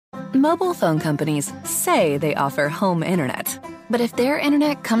Mobile phone companies say they offer home internet. But if their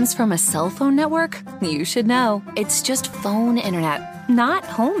internet comes from a cell phone network, you should know. It's just phone internet, not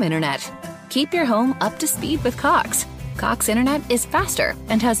home internet. Keep your home up to speed with Cox. Cox internet is faster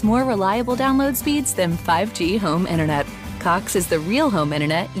and has more reliable download speeds than 5G home internet. Cox is the real home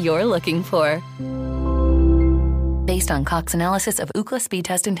internet you're looking for. Based on Cox analysis of Ookla speed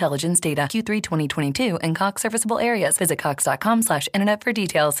test intelligence data Q3 2022 and Cox serviceable areas, visit cox.com/internet for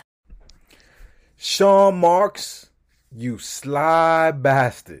details. Sean Marks, you sly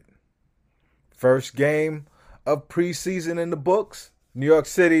bastard. First game of preseason in the books. New York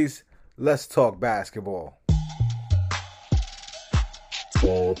City's Let's Talk Basketball.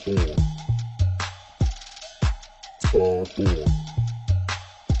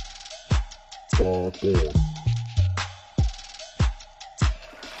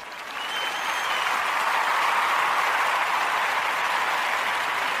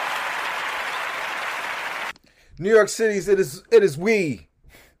 New York City's it is we,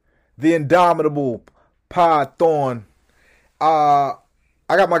 the indomitable Pod Thorn. I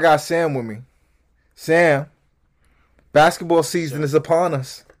got my guy Sam with me. Sam, basketball season is upon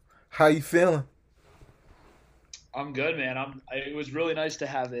us. How you feeling? I'm good, man. It was really nice to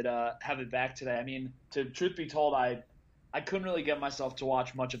have it back today. I mean, truth be told, I couldn't really get myself to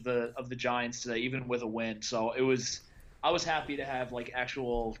watch much of the Giants today, even with a win. So I was happy to have like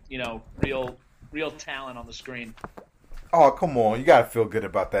actual, real talent on the screen. Oh, come on. You got to feel good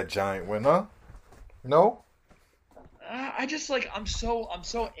about that Giant win, huh? No? I just I'm so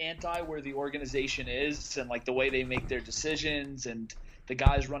anti where the organization is and like the way they make their decisions and the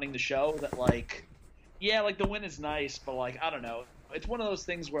guys running the show that the win is nice, but I don't know. It's one of those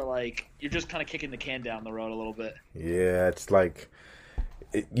things where you're just kind of kicking the can down the road a little bit. Yeah, it's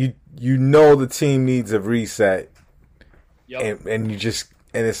you know the team needs a reset. Yep. And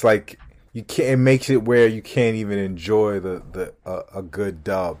it's like you can't. It makes it where you can't even enjoy a good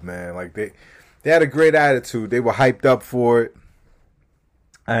dub, man. Like they had a great attitude. They were hyped up for it,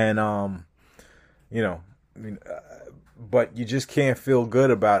 and but you just can't feel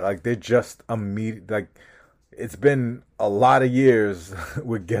good about it. Like they're just it's been a lot of years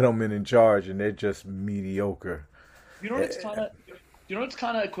with Gettleman in charge, and they're just mediocre. You know what it's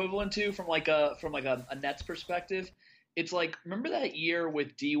kind of equivalent to from a Nets perspective. It's remember that year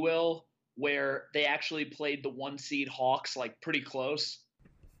with D-Will where they actually played the 1 seed Hawks pretty close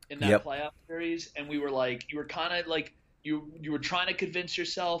in that playoff series, and we were you were kind of you were trying to convince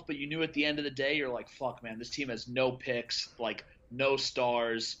yourself, but you knew at the end of the day you're fuck, man, this team has no picks, no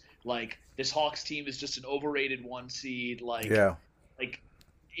stars, this Hawks team is just an overrated 1 seed,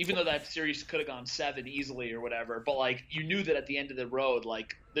 even though that series could have gone 7 easily or whatever, but you knew that at the end of the road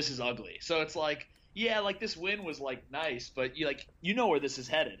this is ugly. So it's this win was nice, but you know where this is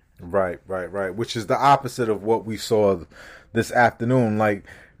headed. Right. Which is the opposite of what we saw this afternoon.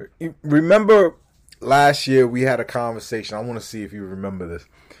 Remember last year we had a conversation. I want to see if you remember this.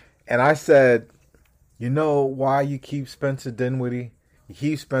 And I said, you know why you keep Spencer Dinwiddie? You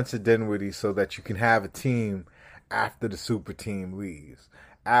keep Spencer Dinwiddie so that you can have a team after the super team leaves.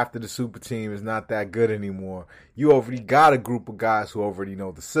 After the super team is not that good anymore, you already got a group of guys who already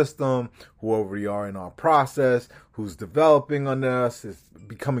know the system, who already are in our process, who's developing under us, is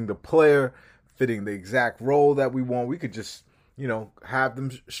becoming the player, fitting the exact role that we want. We could just, have them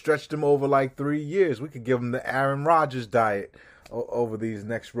stretch them over 3 years. We could give them the Aaron Rodgers diet over these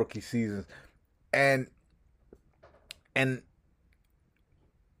next rookie seasons. And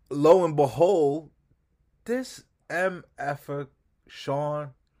lo and behold, this MF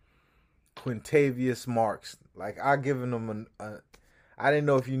Sean Quintavious Marks. I given him I didn't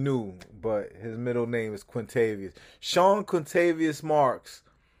know if you knew, but his middle name is Quintavious. Sean Quintavious Marks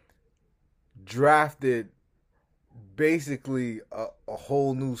drafted basically a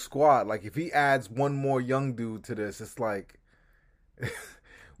whole new squad. If he adds one more young dude to this, it's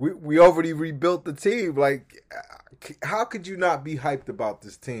we already rebuilt the team. How could you not be hyped about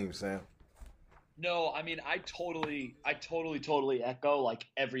this team, Sam? No, I mean, I totally echo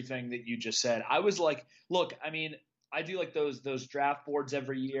everything that you just said. I was look, I mean, I do those draft boards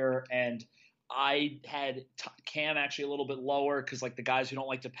every year, and I had Cam actually a little bit lower because the guys who don't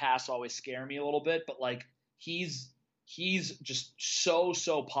like to pass always scare me a little bit, but he's just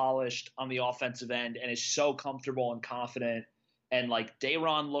so polished on the offensive end and is so comfortable and confident, and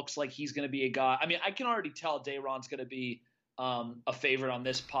Day'Ron looks like he's going to be a guy. I mean, I can already tell Day'Ron's going to be a favorite on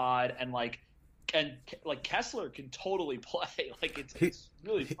this pod, and Kessler can totally play. It's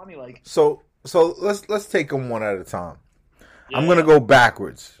really funny. So let's take them one at a time. Yeah, I'm gonna go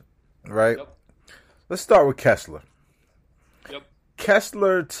backwards, right? Yep. Let's start with Kessler. Yep.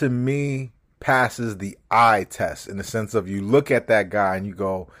 Kessler to me passes the eye test in the sense of you look at that guy and you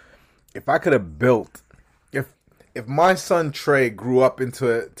go, if I could have built, if my son Trey grew up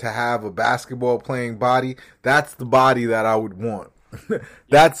to have a basketball playing body, that's the body that I would want.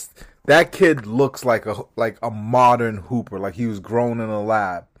 That kid looks like a modern hooper, like he was grown in a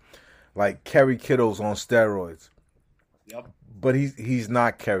lab, like Kerry Kittles on steroids. Yep. But he's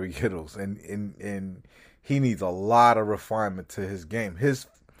not Kerry Kittles, and he needs a lot of refinement to his game.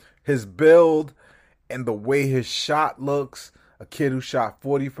 His build and the way his shot looks, a kid who shot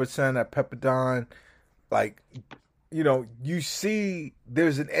 40% at Pepperdine, like, you know, you see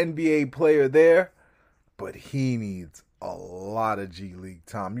there's an NBA player there, but he needs a lot of G League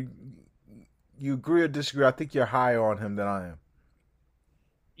time. You agree or disagree? I think you're higher on him than I am.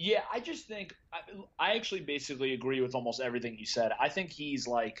 Yeah, I just think I actually basically agree with almost everything you said. I think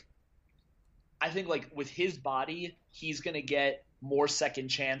with his body, he's gonna get more second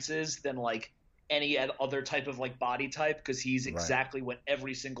chances than like any other type of like body type because he's exactly what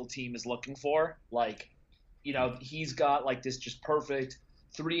every single team is looking for. Like, you know, he's got like this just perfect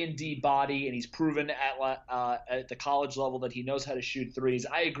 3-and-D body, and he's proven at the college level that he knows how to shoot threes.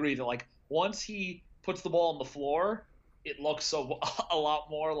 I agree that like once he puts the ball on the floor, it looks a lot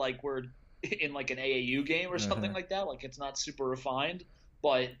more like we're in like an AAU game or something like that. Like it's not super refined,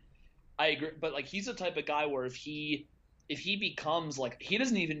 but I agree. But like he's the type of guy where if he becomes like he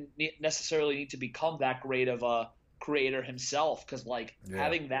doesn't even necessarily need to become that great of a creator himself because like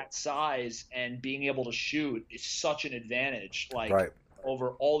having that size and being able to shoot is such an advantage. Like over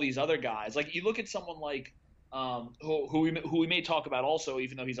all these other guys. Like you look at someone like who we may talk about also,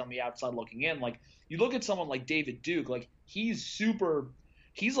 even though he's on the outside looking in. Like you look at someone like David Duke, like he's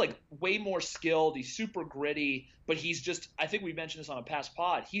like way more skilled. He's super gritty, but he's just, I think we mentioned this on a past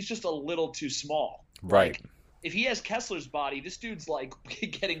pod, he's just a little too small. Right. Like, if he has Kessler's body, this dude's like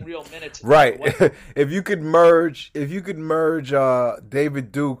getting real minutes. Right. If you could merge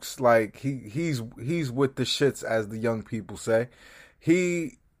David Duke's, like he's with the shits, as the young people say.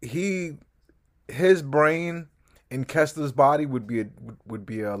 His brain in Kessler's body would be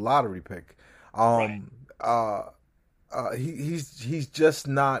a lottery pick. He's just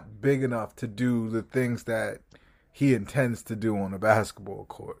not big enough to do the things that he intends to do on a basketball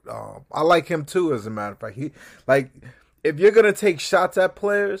court. I like him too, as a matter of fact. If you're gonna take shots at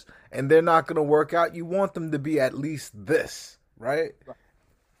players and they're not gonna work out, you want them to be at least this, right?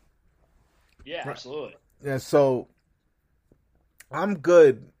 Yeah, absolutely. Yeah, so I'm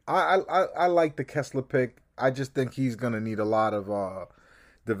good. I like the Kessler pick. I just think he's gonna need a lot of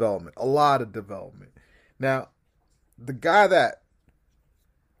development. Now, the guy that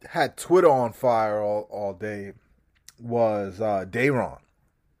had Twitter on fire all day was Dayron.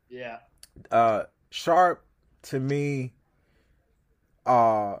 Yeah. Sharp, to me,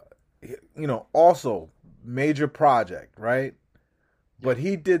 also major project, right? But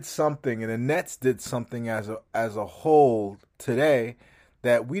he did something, and the Nets did something as a whole today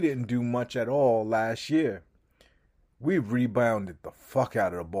that we didn't do much at all last year. We rebounded the fuck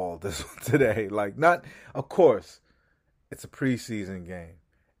out of the ball today. Like, not, of course, it's a preseason game.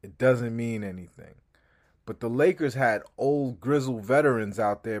 It doesn't mean anything. But the Lakers had old grizzled veterans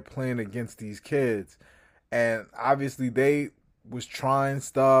out there playing against these kids. And obviously they was trying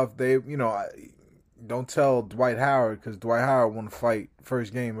stuff. They, don't tell Dwight Howard, because Dwight Howard won a fight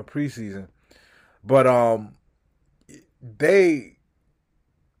first game of preseason. But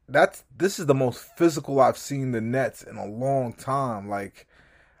this is the most physical I've seen the Nets in a long time. Like,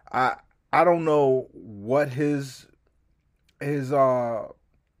 I don't know what his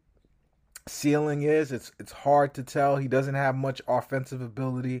ceiling is. It's hard to tell. He doesn't have much offensive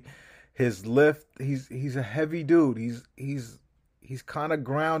ability. His lift, he's a heavy dude. He's kind of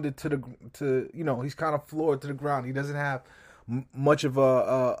grounded he's kind of floored to the ground. He doesn't have much of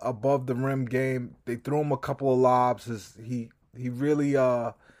a above the rim game. They threw him a couple of lobs. He really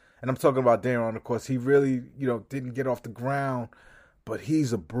and I'm talking about Darren, of course. He really didn't get off the ground, but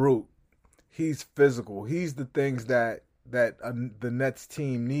he's a brute. He's physical. He's the things that the Nets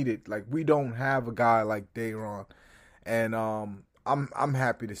team needed. Like, we don't have a guy like Dayron, and I'm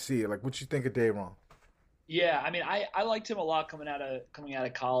happy to see it. Like, what you think of Dayron? Yeah, I mean, I liked him a lot coming out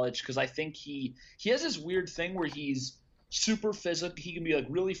of college because I think he has this weird thing where he's super physical. He can be like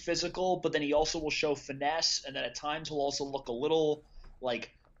really physical, but then he also will show finesse, and then at times he'll also look a little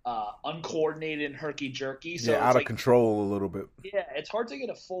like uncoordinated and herky-jerky. So out of control a little bit. Yeah, it's hard to get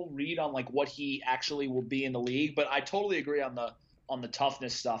a full read on like what he actually will be in the league, but I totally agree on the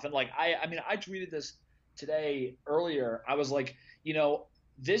toughness stuff. And like I mean I tweeted this today earlier. I was like,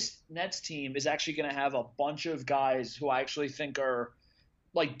 this Nets team is actually going to have a bunch of guys who I actually think are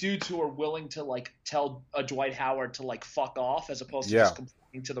like dudes who are willing to like tell a Dwight Howard to like fuck off as opposed to Yeah. just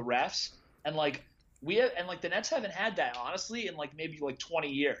complaining to the refs. And like we have, and like the Nets haven't had that honestly in like maybe like 20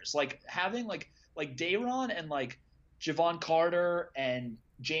 years. Like having like Day'Ron and like Javon Carter and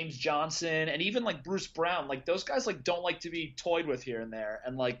James Johnson and even like Bruce Brown, like those guys like don't like to be toyed with here and there.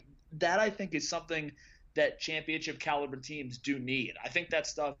 And like that I think is something that championship caliber teams do need. I think that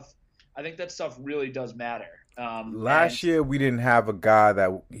stuff really does matter. Last year we didn't have a guy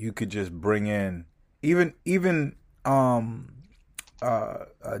that you could just bring in. Even DeAndre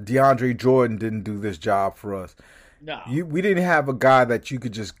Jordan didn't do this job for us. No. We didn't have a guy that you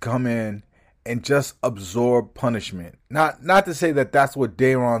could just come in and just absorb punishment. Not to say that that's what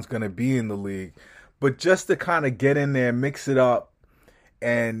Day'Ron's going to be in the league, but just to kind of get in there, mix it up,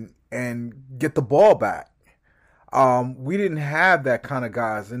 and get the ball back. We didn't have that kind of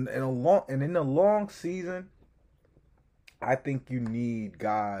guys, in a long season, I think you need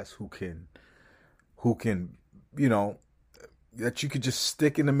guys who can, that you could just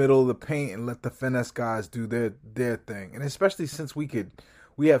stick in the middle of the paint and let the finesse guys do their thing. And especially since we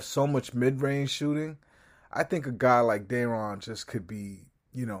have so much mid-range shooting, I think a guy like Day'Ron just could be,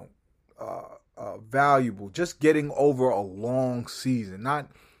 valuable. Just getting over a long season, not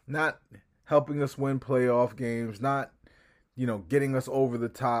helping us win playoff games, not, getting us over the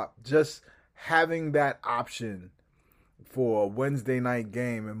top. Just having that option for a Wednesday night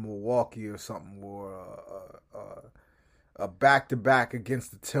game in Milwaukee or something, or a back-to-back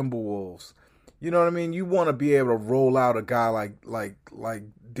against the Timberwolves. You know what I mean? You want to be able to roll out a guy like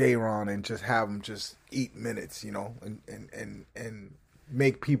Day'Ron and just have him just eat minutes, and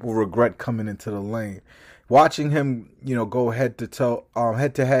make people regret coming into the lane. Watching him, go head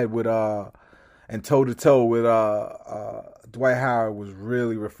to head with and toe to toe with Dwight Howard was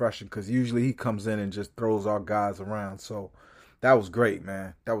really refreshing, because usually he comes in and just throws our guys around. So that was great,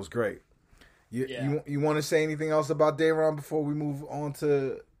 man. That was great. You want to say anything else about Day'Ron before we move on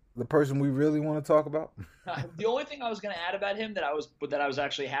to the person we really want to talk about? The only thing I was going to add about him that I was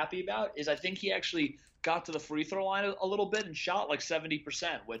actually happy about is I think he actually got to the free throw line a little bit and shot like 70%,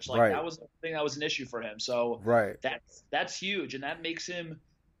 which that was the thing that was an issue for him. So that's huge, and that makes him,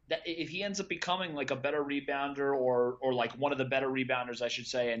 that if he ends up becoming like a better rebounder or like one of the better rebounders, I should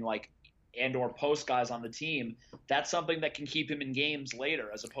say, and or post guys on the team, that's something that can keep him in games later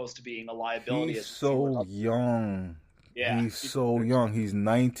as opposed to being a liability. He's so young. Yeah, he's so young. He's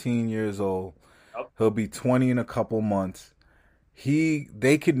 19 years old. Yep. He'll be 20 in a couple months.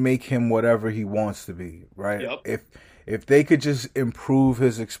 They could make him whatever he wants to be, right? Yep. If they could just improve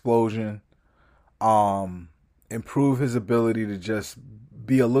his explosion, improve his ability to just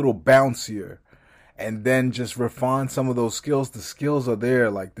be a little bouncier, and then just refine some of those skills. The skills are there,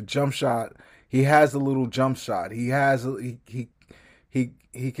 like the jump shot. He has a little jump shot. He can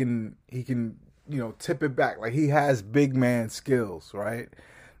tip it back. Like, he has big man skills, right?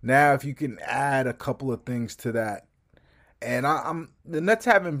 Now, if you can add a couple of things to that, and the Nets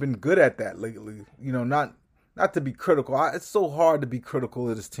haven't been good at that lately. Not to be critical. It's so hard to be critical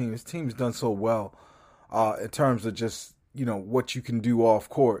of this team. This team's done so well in terms of just what you can do off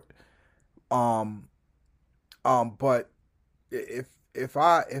court. But if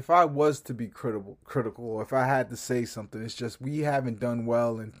I was to be critical, or if I had to say something, it's just we haven't done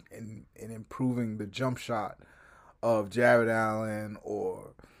well in improving the jump shot of Jared Allen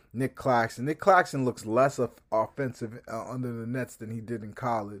or Nick Claxton. Nick Claxton looks less offensive under the Nets than he did in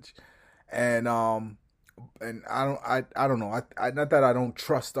college, and I don't know. Not that I don't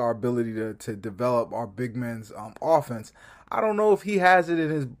trust our ability to develop our big men's offense. I don't know if he has it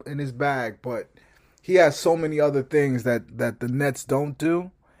in his bag, but he has so many other things that the Nets don't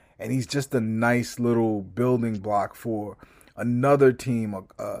do, and he's just a nice little building block for another team.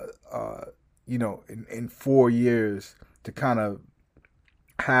 In 4 years to kind of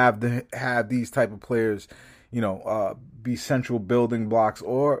have these type of players, be central building blocks,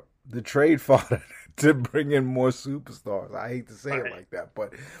 or the trade fodder to bring in more superstars. I hate to say it like that,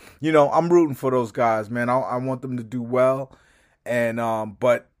 but I'm rooting for those guys, man. I want them to do well, and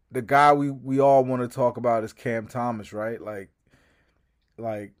but the guy we all want to talk about is Cam Thomas, right? Like,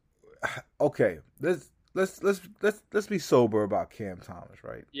 okay, let's be sober about Cam Thomas,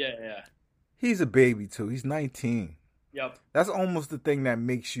 right? Yeah. He's a baby too. He's 19. Yep. That's almost the thing that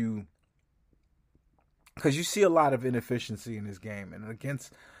makes you, because you see a lot of inefficiency in his game, and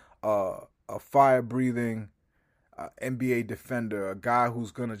against a fire-breathing NBA defender, a guy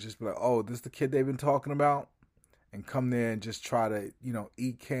who's gonna just be like, "Oh, this is the kid they've been talking about," and come there and just try to,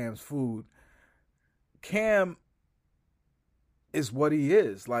 eat Cam's food. Cam is what he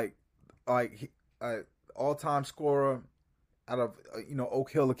is. All-time scorer out of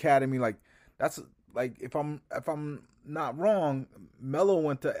Oak Hill Academy. Like that's like if I'm not wrong, Melo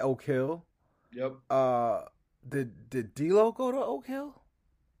went to Oak Hill. Yep. Did D'Lo go to Oak Hill?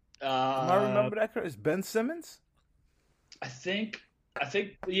 Am I remember that correct? Is Ben Simmons? I think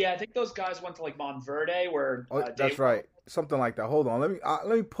those guys went to like Montverde where. That's right, something like that. Hold on, let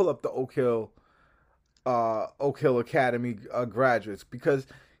me pull up the Oak Hill Academy graduates, because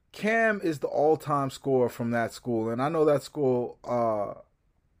Cam is the all-time scorer from that school, and I know that school.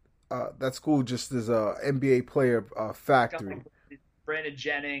 That school just is a NBA player factory. Brandon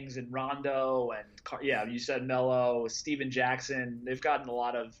Jennings and Rondo and you said Melo, Steven Jackson. They've gotten a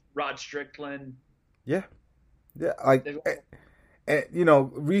lot of Rod Strickland. Yeah, like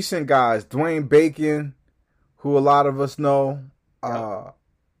recent guys, Dwayne Bacon, who a lot of us know, Sindarius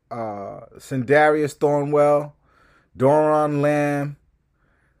Thornwell, Doron Lamb,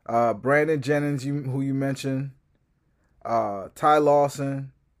 Brandon Jennings, who you mentioned, Ty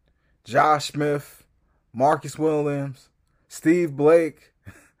Lawson, Josh Smith, Marcus Williams, Steve Blake,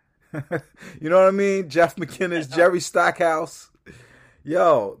 you know what I mean? Jeff McInnes, Jerry Stackhouse.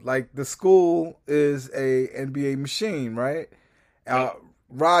 Yo, like the school is a NBA machine, right?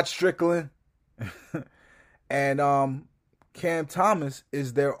 Rod Strickland and Cam Thomas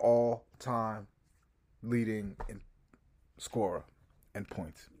is their all-time leading scorer and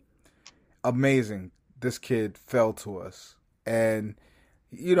points. Amazing. This kid fell to us, and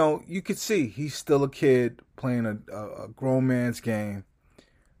you could see he's still a kid playing a grown man's game,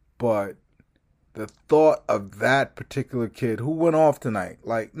 but the thought of that particular kid who went off tonight,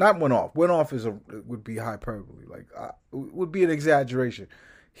 like not went off would be hyperbole, like would be an exaggeration.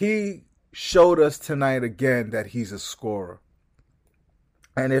 He showed us tonight again that he's a scorer,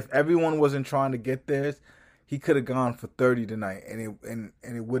 and if everyone wasn't trying to get theirs, he could have gone for 30 tonight, and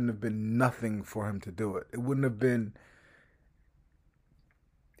it wouldn't have been nothing for him to do it. It wouldn't have been.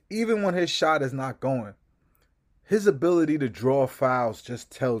 Even when his shot is not going, his ability to draw fouls just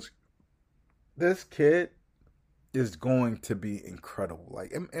tells you this kid is going to be incredible.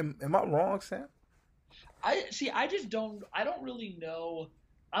 Like, am I wrong, Sam? I don't really know.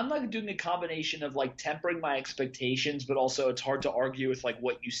 I'm like doing a combination of like tempering my expectations, but also it's hard to argue with like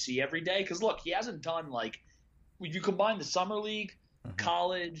what you see every day. Because look, he hasn't done like, when you combine the summer league,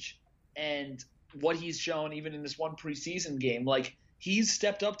 college, and what he's shown even in this one preseason game, like he's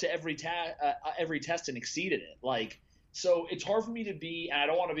stepped up to every test and exceeded it. Like, so it's hard for me to be, and I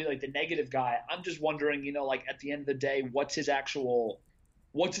don't want to be like the negative guy. I'm just wondering, like at the end of the day, what's his actual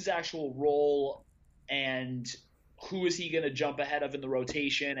role, and who is he going to jump ahead of in the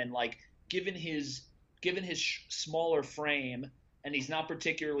rotation? And like, given his smaller frame, and he's not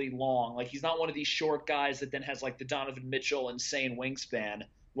particularly long, like he's not one of these short guys that then has like the Donovan Mitchell insane wingspan.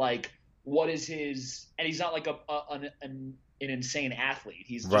 Like, what is his? And he's not like an insane athlete.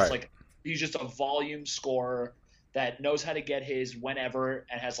 He's just he's just a volume scorer that knows how to get his whenever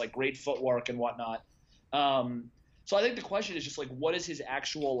and has like great footwork and whatnot. So I think the question is just like, what is his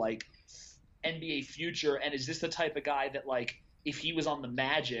actual like NBA future? And is this the type of guy that like, if he was on the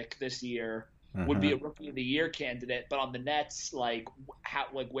Magic this year, would be a Rookie of the Year candidate, but on the Nets, like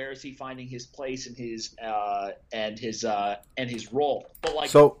where is he finding his place in his role? But like,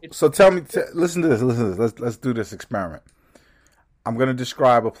 so tell me, listen to this. Let's do this experiment. I'm gonna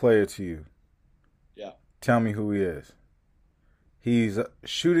describe a player to you. Yeah. Tell me who he is. He's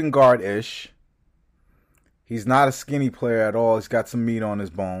shooting guard-ish. He's not a skinny player at all. He's got some meat on his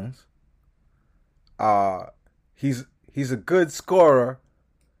bones. He's a good scorer.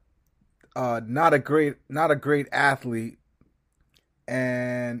 Not a great athlete,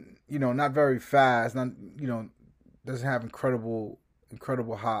 and not very fast. Not doesn't have incredible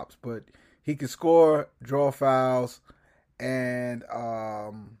hops, but he can score, draw fouls, and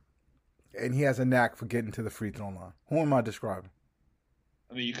he has a knack for getting to the free throw line. Who am I describing?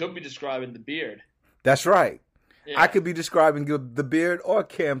 I mean, you could be describing the Beard. That's right. Yeah. I could be describing the Beard or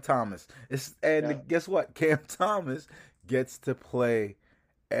Cam Thomas. Guess what? Cam Thomas gets to play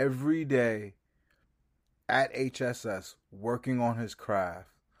every day at HSS working on his craft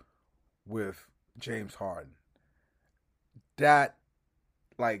with James Harden. That's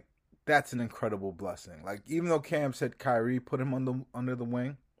an incredible blessing. Like, even though Cam said Kyrie put him under the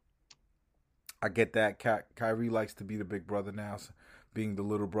wing, I get that. Kyrie likes to be the big brother now, so being the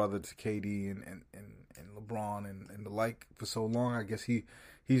little brother to KD and LeBron and the like for so long. I guess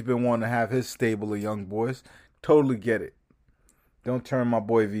he's been wanting to have his stable of young boys. Totally get it. Don't turn my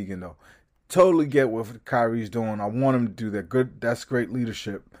boy vegan, though. Totally get what Kyrie's doing. I want him to do that. Good. That's great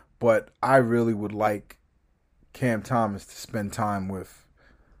leadership. But I really would like Cam Thomas to spend time with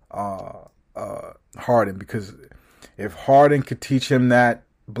Harden, because if Harden could teach him that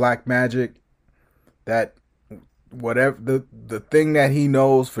black magic, that whatever the thing that he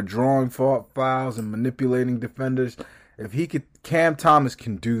knows for drawing fouls and manipulating defenders, if he could, Cam Thomas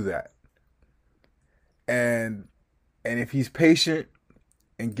can do that. And if he's patient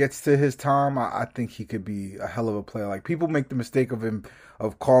and gets to his time, I think he could be a hell of a player. Like, people make the mistake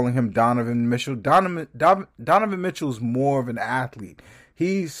of calling him Donovan Mitchell. Donovan Mitchell's more of an athlete.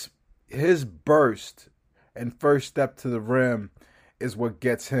 His burst and first step to the rim is what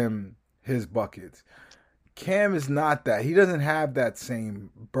gets him his buckets. Cam is not that. He doesn't have that same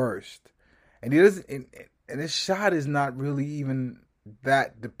burst, and he doesn't. And his shot is not really even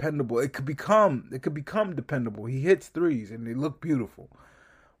that dependable. It could become dependable. He hits threes and they look beautiful,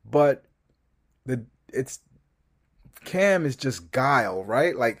 but Cam is just guile,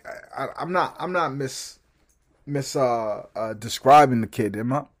 right? Like, I'm not describing the kid,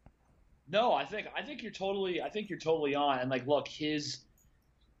 am I? No, I think you're totally on. And like, look,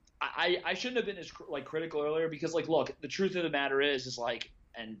 I shouldn't have been as like critical earlier, because like, look, the truth of the matter is like,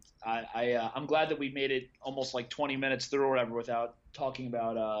 and I'm glad that we made it almost like 20 minutes through or whatever without talking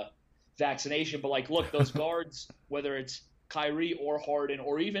about vaccination. But like, look, those guards, whether it's Kyrie or Harden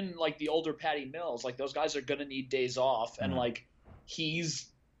or even like the older Patty Mills, like, those guys are gonna need days off, and like,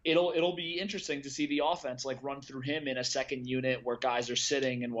 it'll be interesting to see the offense like run through him in a second unit where guys are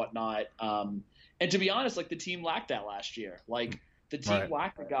sitting and whatnot. And to be honest, like, the team lacked that last year. Like, the team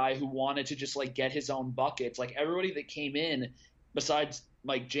lacked a guy who wanted to just like get his own buckets. Like, everybody that came in, besides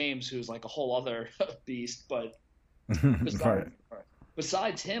Mike James, who's like a whole other beast, but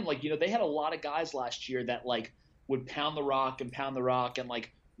besides him, like, they had a lot of guys last year that like would pound the rock and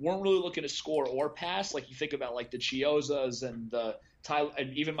like weren't really looking to score or pass. Like, you think about like the Chiozas and the Tyler,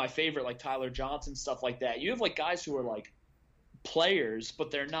 and even my favorite, like Tyler Johnson, stuff like that. You have like guys who are like players,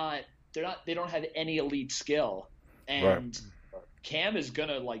 but they don't have any elite skill. And Cam is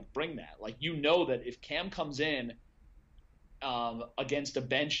gonna like bring that. Like, that if Cam comes in against a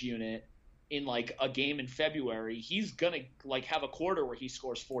bench unit in like a game in February, he's gonna like have a quarter where he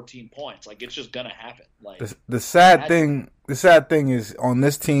scores 14 points. Like, it's just gonna happen. Like, the sad thing is, on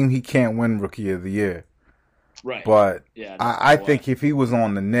this team he can't win Rookie of the Year. Right. But yeah, I think if he was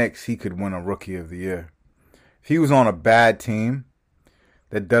on the Knicks, he could win a Rookie of the Year. If he was on a bad team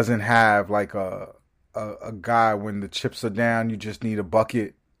that doesn't have like a guy when the chips are down, you just need a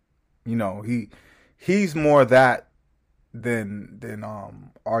bucket. He's more that than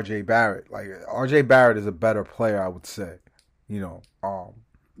RJ Barrett. Like, RJ Barrett is a better player, I would say.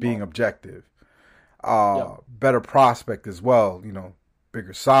 Being objective. Better prospect as well,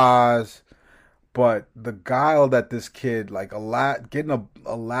 bigger size. But the guile that this kid, like getting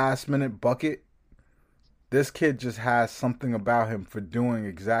a last minute bucket, this kid just has something about him for doing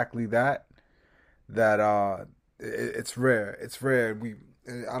exactly that. It's rare. It's rare.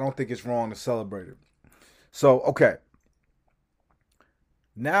 I don't think it's wrong to celebrate it. So, okay.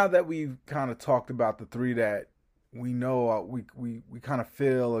 Now that we've kind of talked about the three that we know, we kind of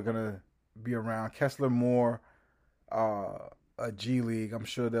feel are gonna be around, Kessler Moore, a G League. I'm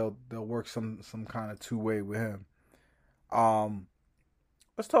sure they'll work some kind of two-way with him.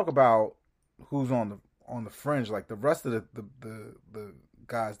 Let's talk about who's on the fringe, like the rest of the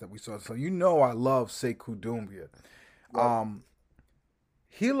guys that we saw. So I love Sekou Doumbia.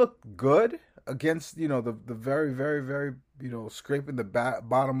 He looked good against the very, very, very scraping the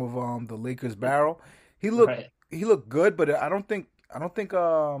bottom of the Lakers barrel. He looked good, but I don't think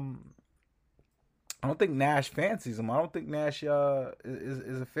Nash fancies him. I don't think Nash is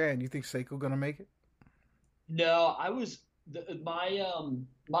a fan. You think Sekou gonna make it? No,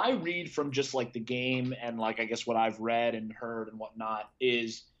 my read from just like the game and like I guess what I've read and heard and whatnot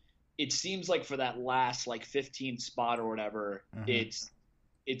is it seems like for that last like 15th spot or whatever,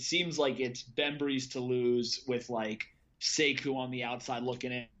 it seems like it's Bembry's to lose with like Sekou on the outside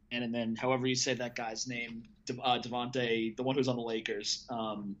looking in, and then however you say that guy's name, Devontae, the one who's on the Lakers.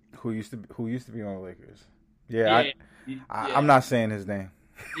 Who used to be on the Lakers? I'm not saying his name.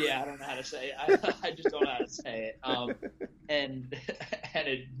 Yeah, I don't know how to say it. I just don't know how to say it. And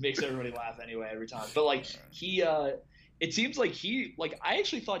it makes everybody laugh anyway every time. But like it seems like I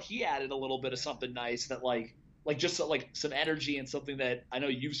actually thought he added a little bit of something nice that like just like some energy and something that I know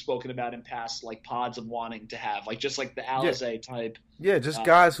you've spoken about in past like pods of wanting to have, like just like the Alizé type. Yeah, just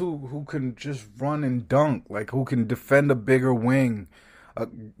guys who can just run and dunk, like who can defend a bigger wing. I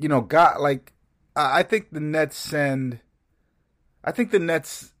think the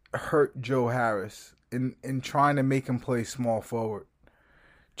Nets hurt Joe Harris in trying to make him play small forward.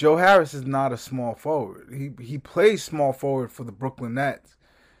 Joe Harris is not a small forward. He plays small forward for the Brooklyn Nets.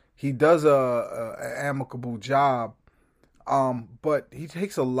 He does a amicable job, but he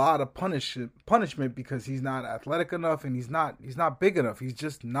takes a lot of punishment because he's not athletic enough and he's not big enough. He's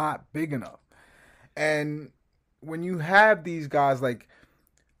just not big enough. And when you have these guys like,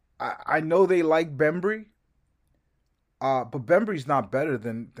 I know they like Bembry, but Bembry's not better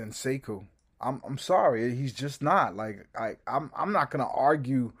than Sekou. I'm sorry, he's just not. Like I'm not gonna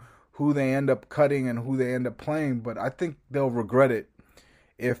argue who they end up cutting and who they end up playing, but I think they'll regret it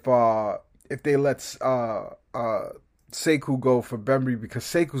if they let Sekou go for Bembry, because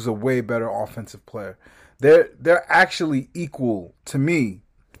Sekou's a way better offensive player. They're actually equal to me.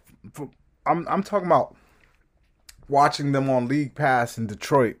 I'm talking about watching them on League Pass in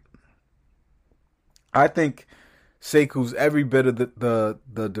Detroit. I think Sekou's every bit of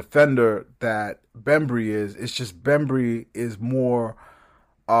the defender that Bembry is. It's just Bembry is more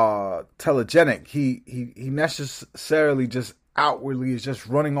telegenic. He necessarily just outwardly is just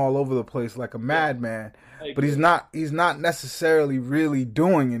running all over the place like a madman, but he's not necessarily really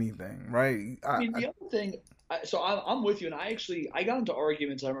doing anything, right? I mean, the other thing. So I'm with you, and I got into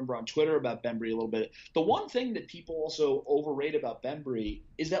arguments, I remember, on Twitter about Bembry a little bit. The one thing that people also overrate about Bembry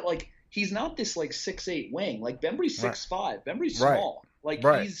is that, like, he's not this, like, 6'8" wing. Like, Bembry's 6'5". Bembry's small. Like,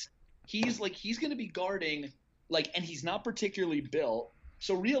 he's going to be guarding, like, and he's not particularly built.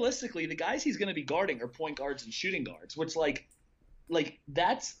 So realistically, the guys he's going to be guarding are point guards and shooting guards, which, like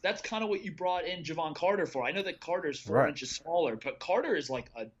that's kind of what you brought in Javon Carter for. I know that Carter's 4 inches smaller, but Carter is like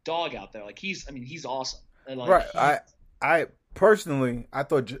a dog out there. Like, he's awesome. And, like, I personally, I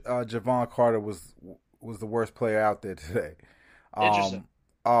thought Javon Carter was the worst player out there today. Interesting.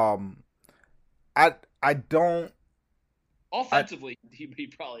 I don't. Offensively, he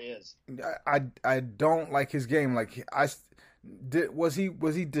probably is. I don't like his game. Like, was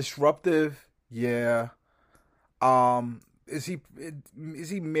he disruptive? Yeah. Is he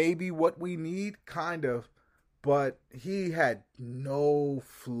maybe what we need? Kind of, but he had no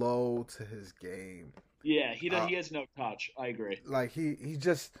flow to his game. Yeah, he has no touch. I agree. Like he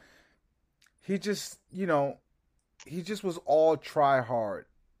just was all try hard.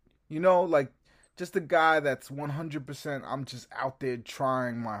 Like, just a guy that's 100%. I'm just out there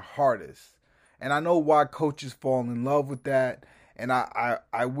trying my hardest, and I know why coaches fall in love with that. And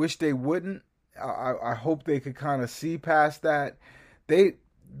I wish they wouldn't. I hope they could kind of see past that. The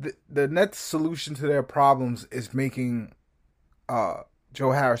Nets' solution to their problems is making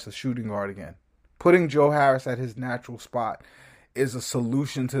Joe Harris a shooting guard again. Putting Joe Harris at his natural spot is a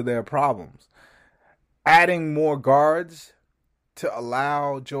solution to their problems. Adding more guards to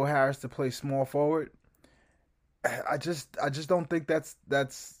allow Joe Harris to play small forward, I just don't think that's the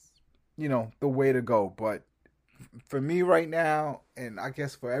way to go. But for me right now, and I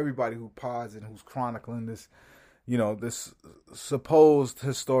guess for everybody who pods and who's chronicling this, this supposed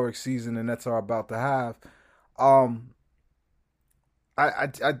historic season the Nets are about to have,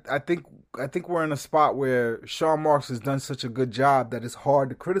 I think we're in a spot where Sean Marks has done such a good job that it's hard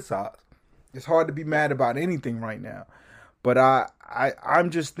to criticize. It's hard to be mad about anything right now. But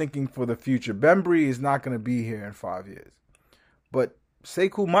I'm just thinking for the future. Bembry is not going to be here in 5 years, but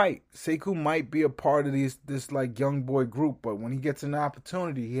Sekou might be a part of this like young boy group. But when he gets an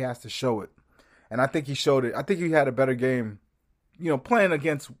opportunity, he has to show it, and I think he showed it. I think he had a better game, playing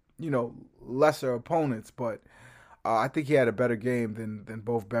against lesser opponents, but I think he had a better game than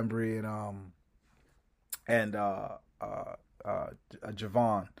both Bembry and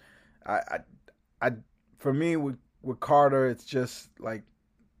Javon. For me with Carter, it's just like,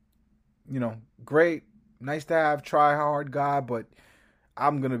 great, nice to have, try hard guy, but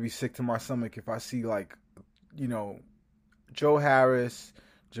I'm gonna be sick to my stomach if I see like, Joe Harris,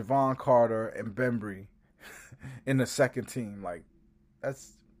 Javon Carter, and Bembry in the second team. Like,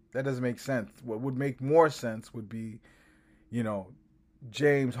 that doesn't make sense. What would make more sense would be,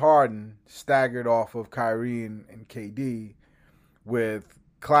 James Harden staggered off of Kyrie and KD with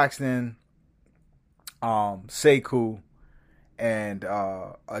Claxton, Sekou, and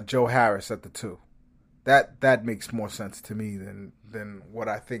Joe Harris at the 2. That makes more sense to me than what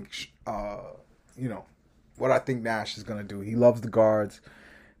I think. What I think Nash is gonna do. He loves the guards.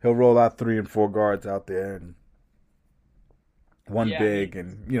 He'll roll out 3 and 4 guards out there and one big,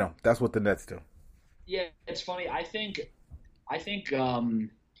 and that's what the Nets do. Yeah, it's funny. I think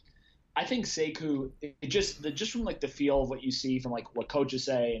Sekou, just from like the feel of what you see from like what coaches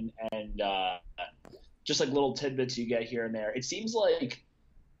say and just like little tidbits you get here and there, it seems like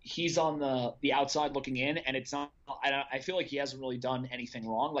he's on the outside looking in, and it's not. I feel like he hasn't really done anything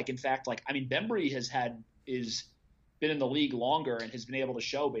wrong. Like, in fact, like, I mean, Bembry is been in the league longer and has been able to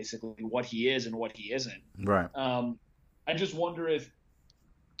show basically what he is and what he isn't. Right. I just wonder if,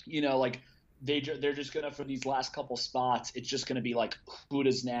 like they're just gonna, for these last couple spots, it's just gonna be like, who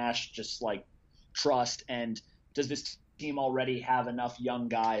does Nash just like trust, and does this team already have enough young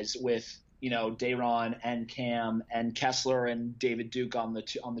guys with Dayron and Cam and Kessler and David Duke on the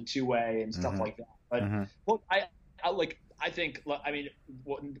two-way and stuff like that. But look, I think what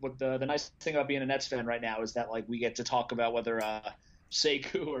the nice thing about being a Nets fan right now is that like we get to talk about whether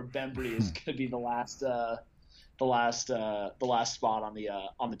Sekou or Bembry is going to be the last spot on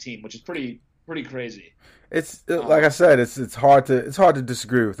the team, which is pretty crazy. It's like I said, it's hard to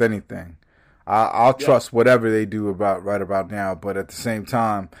disagree with anything. I'll trust whatever they do right about now, but at the same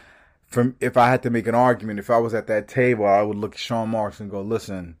time, if I had to make an argument, if I was at that table, I would look at Sean Marks and go,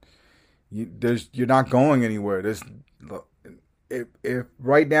 "Listen, you're not going anywhere. If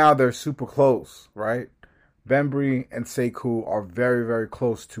right now they're super close, right? Bembry and Sekou are very, very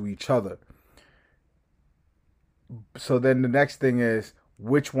close to each other. So then the next thing is,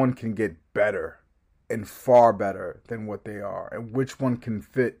 which one can get better and far better than what they are, and which one can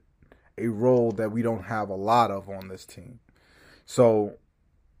fit a role that we don't have a lot of on this team. So,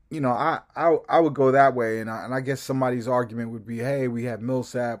 I would go that way, and I guess somebody's argument would be, hey, we have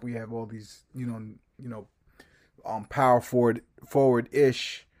Millsap, we have all these, power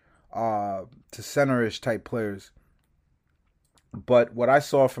forward-ish to center-ish type players. But what I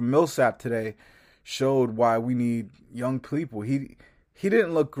saw from Millsap today showed why we need young people. He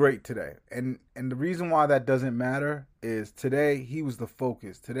didn't look great today. And the reason why that doesn't matter is today he was the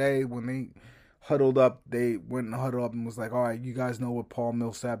focus. Today when they huddled up, they went and huddled up and was like, all right, you guys know what Paul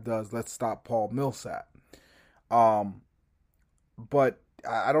Millsap does. Let's stop Paul Millsap. But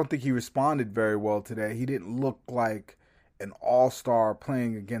I don't think he responded very well today. He didn't look like an all-star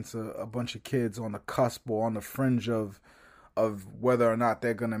playing against a bunch of kids on the cusp or on the fringe of whether or not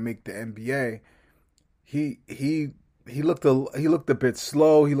they're going to make the NBA. He looked a bit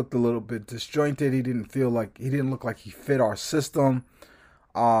slow. He looked a little bit disjointed. He didn't look like he fit our system.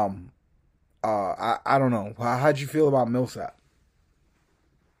 I don't know. How'd you feel about Millsap?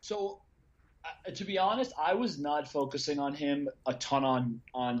 So, to be honest, I was not focusing on him a ton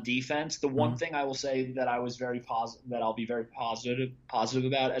on defense. The one thing I will say that I was I'll be very positive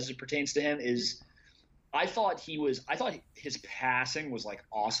about as it pertains to him is I thought his passing was like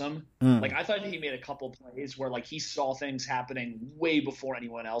awesome. Like I thought he made a couple plays where like he saw things happening way before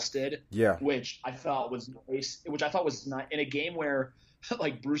anyone else did. Yeah. Which I thought was nice. Which I thought was not in a game where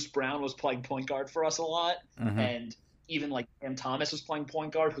like Bruce Brown was playing point guard for us a lot, and even like Cam Thomas was playing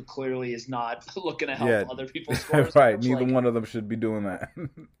point guard, who clearly is not looking to help other people score. Right. Neither one of them should be doing that.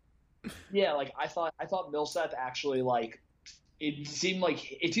 Yeah, like I thought Millsap actually like. It seemed like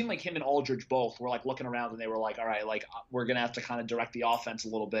him and Aldridge both were like looking around and they were like, all right, like we're going to have to kind of direct the offense a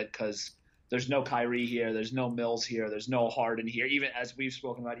little bit because there's no Kyrie here. There's no Mills here. There's no Harden here. Even as we've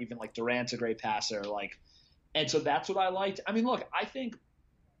spoken about, even like Durant's a great passer. Like, and so that's what I liked. I mean, look, I think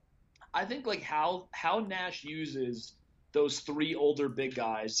like how Nash uses those three older big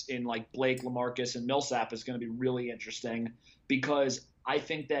guys in like Blake, LaMarcus, and Millsap is going to be really interesting because I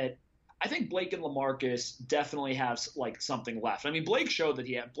think Blake and LaMarcus definitely have like something left. I mean, Blake showed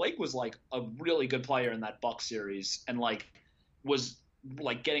that Blake was like a really good player in that Bucks series and like was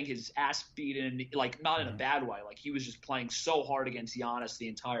like getting his ass beaten, like not in a bad way. Like he was just playing so hard against Giannis the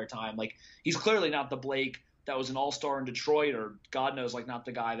entire time. Like he's clearly not the Blake that was an all-star in Detroit or God knows like not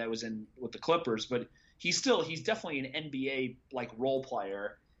the guy that was in with the Clippers, but he's definitely an NBA like role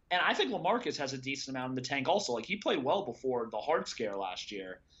player. And I think LaMarcus has a decent amount in the tank also. Like he played well before the hard scare last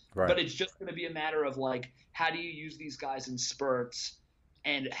year. Right. But it's just going to be a matter of like, how do you use these guys in spurts,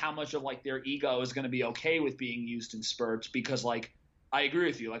 and how much of like their ego is going to be okay with being used in spurts? Because like, I agree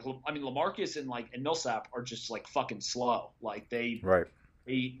with you. Like, I mean, LaMarcus and Millsap are just like fucking slow. Like they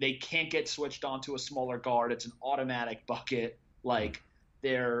can't get switched onto a smaller guard. It's an automatic bucket. Like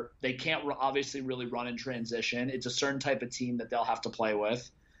they can't obviously really run in transition. It's a certain type of team that they'll have to play with.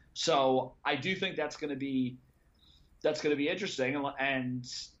 So I do think that's going to be interesting,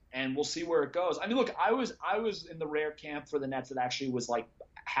 and we'll see where it goes. I mean, look, I was in the rare camp for the Nets that actually was like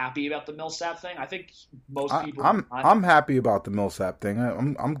happy about the Millsap thing. I think most people. I'm happy about the Millsap thing.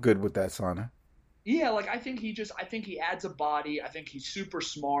 I'm good with that signing. Yeah, like I think he adds a body. I think he's super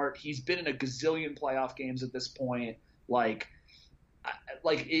smart. He's been in a gazillion playoff games at this point. It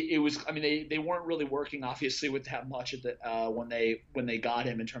was. I mean, they weren't really working obviously with that much at the when they got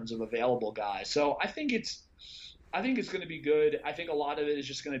him in terms of available guys. So I think it's going to be good. I think a lot of it is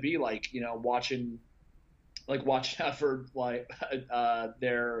just going to be watching out for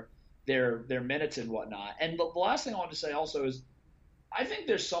their their minutes and whatnot. And the last thing I want to say also is I think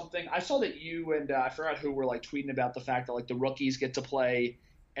there's something I saw that you and I forgot who were like tweeting about the fact that like the rookies get to play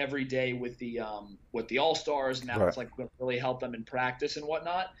every day with the All Stars, and that was like going to really help them in practice and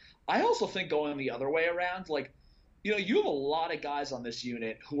whatnot. I also think going the other way around, like you have a lot of guys on this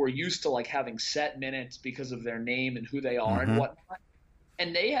unit who are used to like having set minutes because of their name and who they are and whatnot.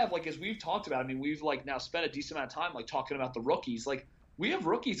 And they have like, as we've talked about, I mean, we've like now spent a decent amount of time like talking about the rookies. Like we have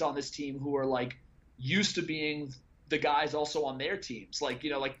rookies on this team who are like used to being the guys also on their teams. Like,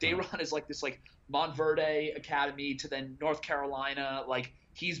 like Dayron is like this like Montverde Academy to then North Carolina. Like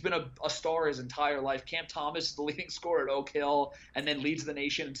he's been a star his entire life. Cam Thomas is the leading scorer at Oak Hill and then leads the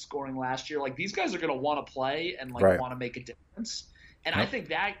nation in scoring last year. Like these guys are going to want to play and like want to make a difference. And I think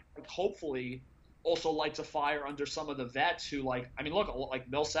that like, hopefully also lights a fire under some of the vets who like, I mean, look, like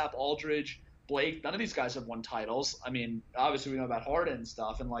Millsap, Aldridge, Blake, none of these guys have won titles. I mean, obviously we know about Harden and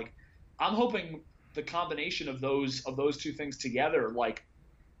stuff. And like, I'm hoping the combination of those two things together like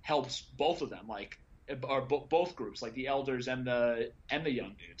helps both of them, like or both groups, like the elders and the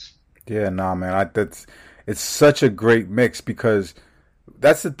young dudes. Yeah, nah, man, it's such a great mix because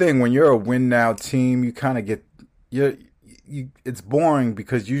that's the thing. When you're a win now team, you kind of get it's boring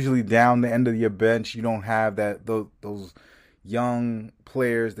because usually down the end of your bench you don't have those young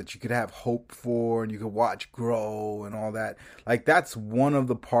players that you could have hope for and you could watch grow and all that. Like that's one of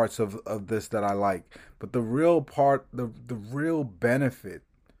the parts of this that I like. But the real part, the real benefit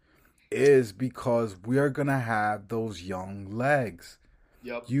is because we are going to have those young legs.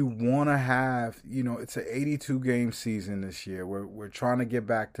 Yep. You want to have, it's an 82 game season this year. We're trying to get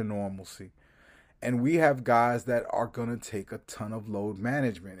back to normalcy. And we have guys that are going to take a ton of load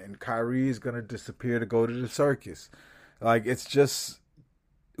management. And Kyrie is going to disappear to go to the circus. Like, it's just,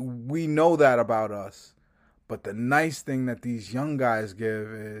 we know that about us. But the nice thing that these young guys give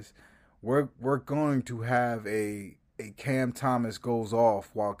is we're going to have a Cam Thomas goes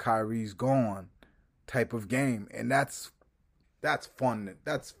off while Kyrie's gone type of game. And that's fun.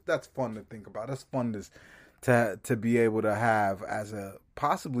 That's fun to think about. That's fun to be able to have as a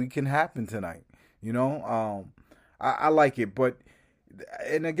possibly can happen tonight. I like it. But,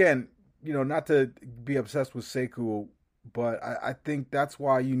 and again, not to be obsessed with Sekou, but I think that's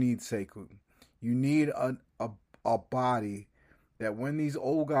why you need Sekou. You need a body that when these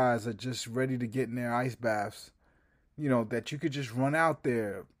old guys are just ready to get in their ice baths, that you could just run out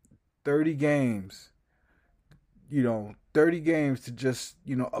there 30 games, 30 games to just,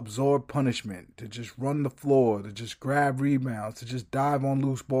 absorb punishment, to just run the floor, to just grab rebounds, to just dive on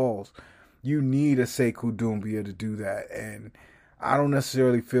loose balls. You need a Sekou Doumbia to do that. And I don't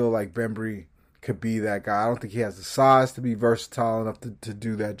necessarily feel like Bembry could be that guy. I don't think he has the size to be versatile enough to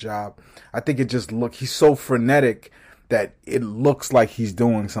do that job. I think he's so frenetic that it looks like he's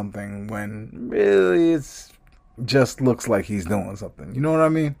doing something when really it's just looks like he's doing something. You know what I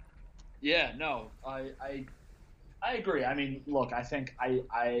mean? Yeah, no, I agree. I mean, look, I think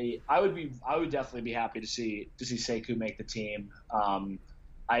I would definitely be happy to see Sekou make the team.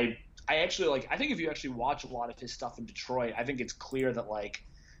 I actually I think if you actually watch a lot of his stuff in Detroit, I think it's clear that like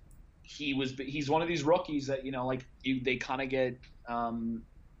he's one of these rookies that they kind of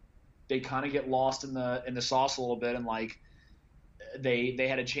get lost in the sauce a little bit, and like they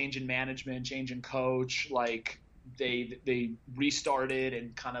had a change in management, change in coach, like they restarted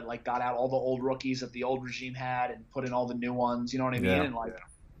and kind of like got out all the old rookies that the old regime had and put in all the new ones, you know what I mean? Yeah. And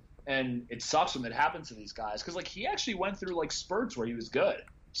and it sucks when it happens to these guys because like he actually went through like spurts where he was good.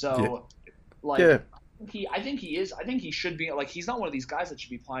 So I think he should be like, he's not one of these guys that should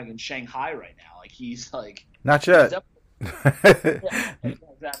be playing in Shanghai right now. Like he's like not yet.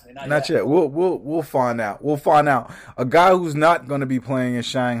 Exactly. Not yet. We'll find out. We'll find out. A guy who's not going to be playing in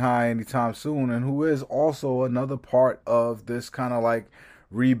Shanghai anytime soon, and who is also another part of this kind of like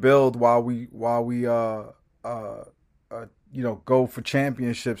rebuild while we go for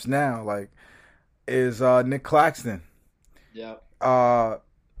championships now. Like is Nick Claxton. Yeah.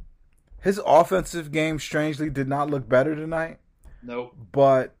 His offensive game strangely did not look better tonight. Nope.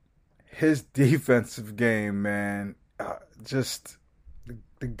 But his defensive game, man, just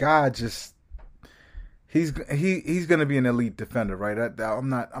the guy just he's going to be an elite defender, right? I'm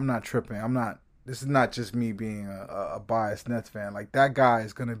not tripping. This is not just me being a biased Nets fan. Like that guy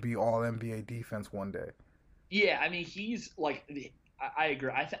is going to be all NBA defense one day. Yeah, I mean, he's like I agree.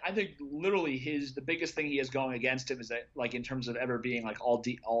 I think literally the biggest thing he has going against him is that like in terms of ever being like all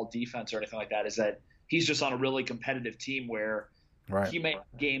defense or anything like that is that he's just on a really competitive team where he may have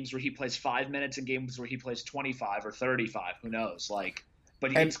games where he plays 5 minutes and games where he plays 25 or 35. Who knows? Like,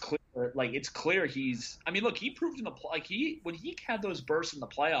 but he's clearly like it's clear he's. I mean, look, he proved in the like when he had those bursts in the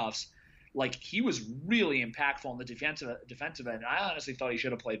playoffs, like he was really impactful on the defensive end. And I honestly thought he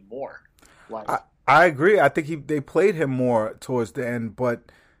should have played more. Like I agree. I think they played him more towards the end,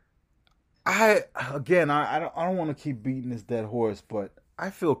 but I don't want to keep beating this dead horse, but I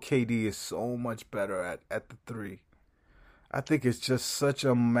feel KD is so much better at the three. I think it's just such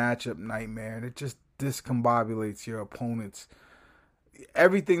a matchup nightmare, and it just discombobulates your opponents.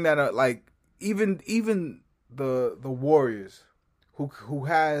 Everything that even the Warriors, who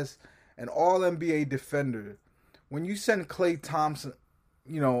has an All NBA defender, when you send Klay Thompson,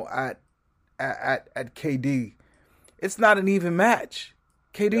 at KD, it's not an even match.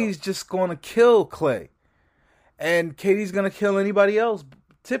 KD's just going to kill Klay. And KD's going to kill anybody else,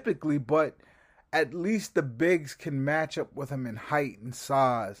 typically, but at least the bigs can match up with him in height and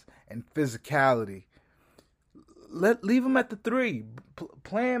size and physicality. Leave him at the three.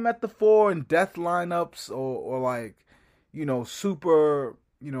 Play him at the four in death lineups or super,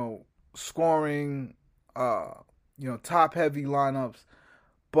 scoring, top heavy lineups.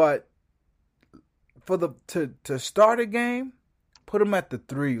 But to start a game, put him at the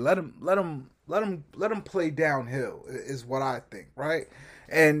three. Let him play downhill is what I think, right?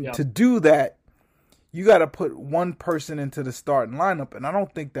 And to do that, you got to put one person into the starting lineup, and I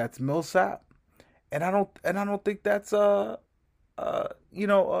don't think that's Millsap, and I don't think that's a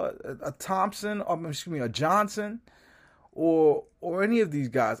Thompson, or excuse me, a Johnson, or any of these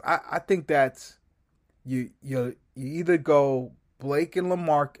guys. I think that's you either go Blake and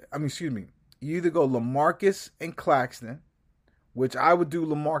you either go LaMarcus and Claxton, which I would do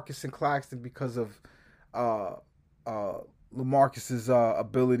LaMarcus and Claxton because of LaMarcus's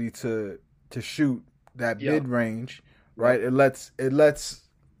ability to shoot that mid range, right? It lets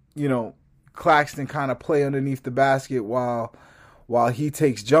Claxton kind of play underneath the basket while he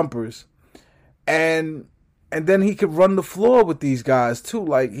takes jumpers, and then he could run the floor with these guys too.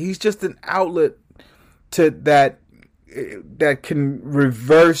 Like he's just an outlet to that can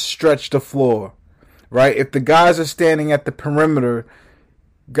reverse stretch the floor, right? If the guys are standing at the perimeter,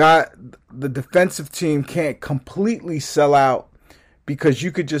 the defensive team can't completely sell out because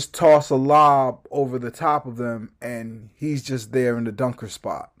you could just toss a lob over the top of them and he's just there in the dunker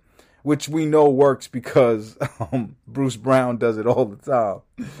spot, which we know works because Bruce Brown does it all the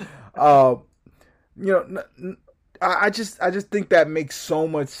time. I just think that makes so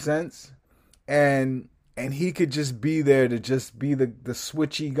much sense, and he could just be there to just be the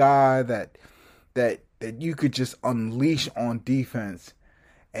switchy guy that you could just unleash on defense,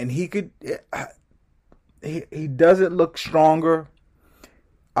 and he doesn't look stronger.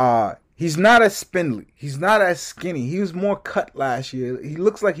 He's not as spindly. He's not as skinny. He was more cut last year. He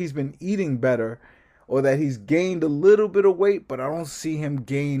looks like he's been eating better, or that he's gained a little bit of weight, but I don't see him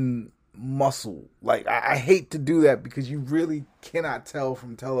gain muscle. Like I hate to do that because you really cannot tell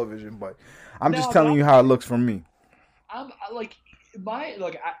from television, but I'm just telling you how it looks from me. I've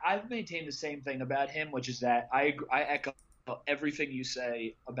maintained the same thing about him, which is that I echo everything you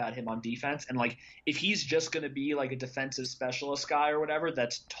say about him on defense, and like if he's just going to be like a defensive specialist guy or whatever,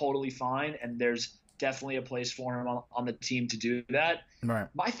 that's totally fine, and there's definitely a place for him on the team to do that. Right.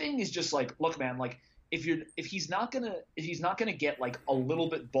 My thing is just like, look, man, like if he's not gonna get like a little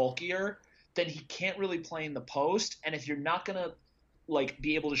bit bulkier, then he can't really play in the post, and if you're not gonna like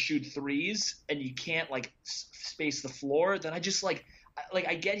be able to shoot threes and you can't like space the floor, then I just like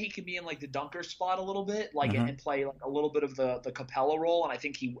I get he can be in like the dunker spot a little bit, like and play like a little bit of the Capella role, and I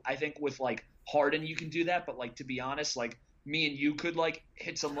think with like Harden you can do that, but like to be honest, like me and you could like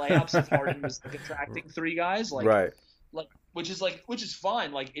hit some layups if Harden was like attracting three guys, like right, like which is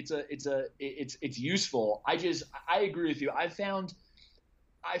fine, like it's useful. I agree with you. I found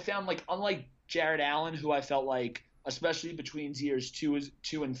like unlike Jared Allen, who I felt like especially between years 2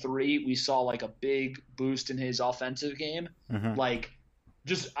 and 3, we saw like a big boost in his offensive game. Like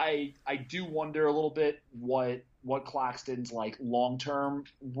just I do wonder a little bit what Claxton's like long-term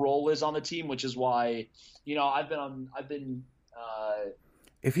role is on the team, which is why,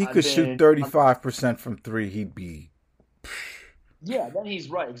 if he could shoot 35% from 3, he'd be. Yeah, then he's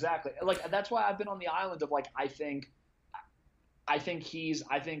right. Exactly. Like that's why I've been on the island of like, I think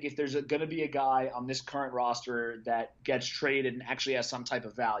if there's going to be a guy on this current roster that gets traded and actually has some type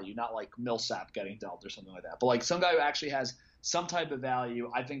of value, not like Millsap getting dealt or something like that, but like some guy who actually has some type of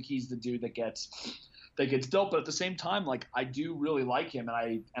value, I think he's the dude that gets dealt. But at the same time, like I do really like him,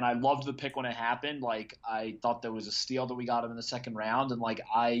 and I loved the pick when it happened. Like I thought there was a steal that we got him in the second round, and like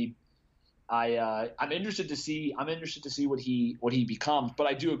I'm interested to see what he becomes. But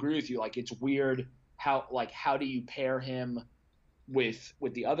I do agree with you. Like it's weird how do you pair him with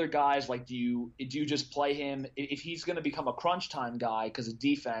the other guys? Like, do you just play him if he's going to become a crunch time guy because of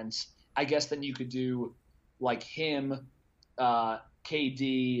defense? I guess then you could do like him,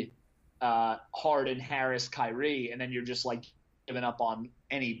 KD, Harden, Harris, Kyrie, and then you're just like giving up on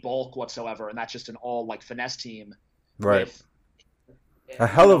any bulk whatsoever, and that's just an all like finesse team. Right. With A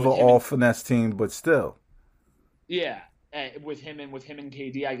hell of with an him all finesse team, but still. yeah, with him and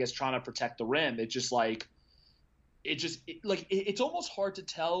KD, I guess trying to protect the rim. It's just like it's almost hard to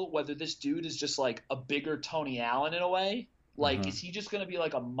tell whether this dude is just like a bigger Tony Allen in a way. Like, is he just going to be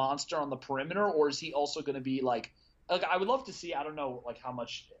like a monster on the perimeter, or is he also going to be like I would love to see, I don't know like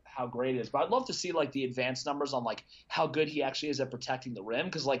how great it is, but I'd love to see like the advanced numbers on like how good he actually is at protecting the rim,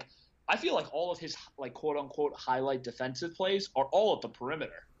 because like I feel like all of his like quote unquote highlight defensive plays are all at the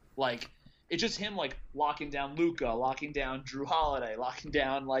perimeter. Like, it's just him like locking down Luka, locking down Drew Holiday, locking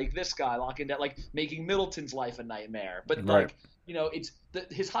down like this guy, locking down like making Middleton's life a nightmare. But like it's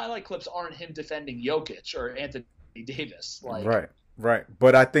his highlight clips aren't him defending Jokic or Anthony Davis. Like, right.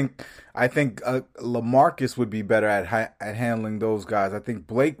 But I think LaMarcus would be better at handling those guys. I think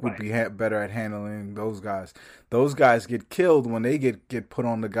Blake would be better at handling those guys. Those guys get killed when they get put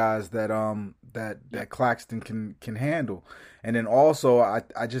on the guys that Claxton can handle. And then also,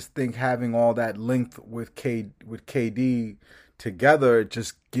 I just think having all that length with KD together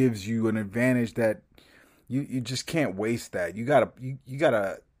just gives you an advantage that you just can't waste that. You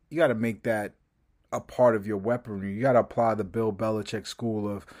gotta make that a part of your weaponry. You gotta apply the Bill Belichick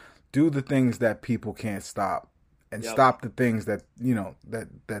school of do the things that people can't stop and stop the things that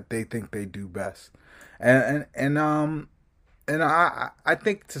that they think they do best. And I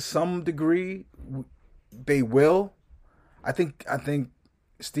think to some degree they will. I think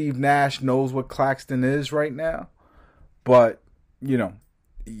Steve Nash knows what Claxton is right now, but you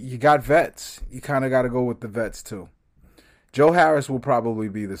got vets. You kind of got to go with the vets too. Joe Harris will probably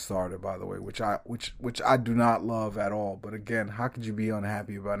be the starter, by the way, which I do not love at all. But again, how could you be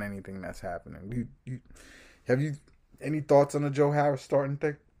unhappy about anything that's happening? Have you any thoughts on the Joe Harris starting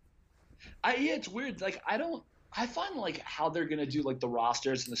thing? Yeah, it's weird. Like, I find like how they're gonna do like the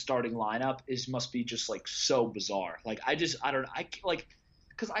rosters and the starting lineup must be just like so bizarre. Like, I don't like,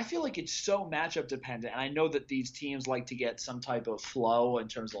 because I feel like it's so matchup dependent, and I know that these teams like to get some type of flow in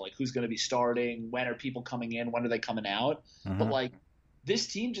terms of like who's going to be starting, when are people coming in, when are they coming out. But like this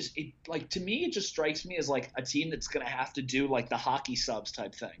team to me it just strikes me as like a team that's going to have to do like the hockey subs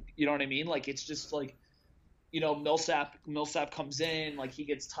type thing. You know what I mean? Like, it's just like, Millsap comes in, like he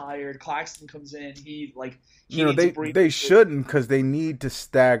gets tired. Claxton comes in, they shouldn't, because they need to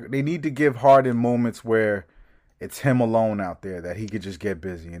stagger. They need to give Harden moments where it's him alone out there that he could just get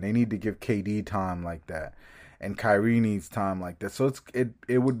busy, and they need to give KD time like that, and Kyrie needs time like that. So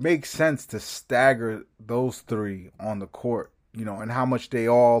it would make sense to stagger those three on the court, and how much they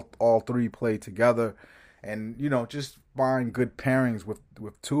all three play together, and just find good pairings with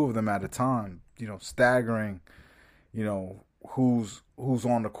two of them at a time. Staggering, who's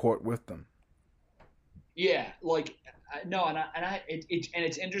on the court with them. Yeah, like no, and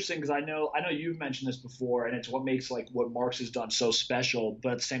it's interesting because I know you've mentioned this before, and it's what makes like what Marks has done so special.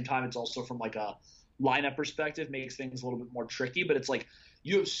 But at the same time, it's also from like a lineup perspective makes things a little bit more tricky. But it's like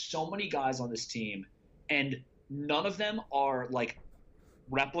you have so many guys on this team, and none of them are like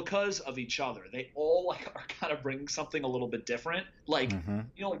replicas of each other. They all like are kind of bringing something a little bit different. Like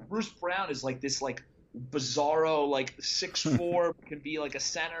like Bruce Brown is like this like bizarro like 6'4" can be like a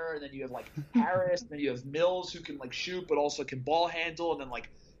center, and then you have like Harris, and then you have Mills who can like shoot but also can ball handle, and then like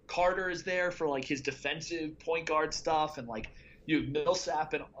Carter is there for like his defensive point guard stuff, and like you have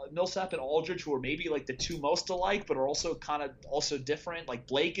Millsap and Aldridge, who are maybe like the two most alike but are also kind of also different. Like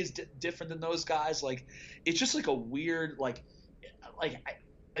Blake is different than those guys. Like, it's just like a weird like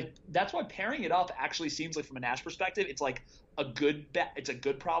that's why pairing it up actually seems like, from a Nash perspective, it's like it's a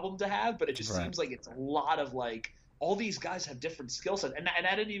good problem to have, but it just seems like it's a lot of like all these guys have different skill sets, and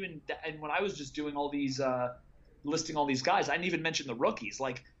I didn't even, and when I was just doing all these listing all these guys, I didn't even mention the rookies.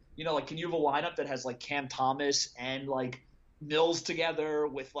 Like, like, can you have a lineup that has like Cam Thomas and like Mills together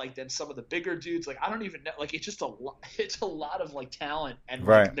with like then some of the bigger dudes? Like, I don't even know. Like, it's just it's a lot of like talent, and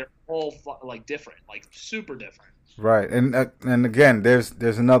like, they're all like different, like super different. Right, and again, there's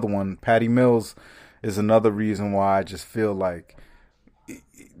another one. Patty Mills is another reason why I just feel like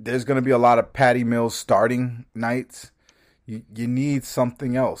there's going to be a lot of Patty Mills starting nights. You need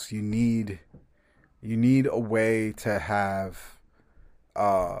something else. You need a way to have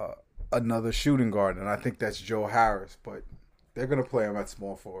another shooting guard, and I think that's Joe Harris. But they're going to play him at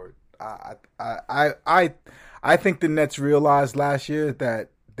small forward. I think the Nets realized last year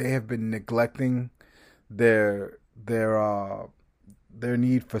that they have been neglecting their their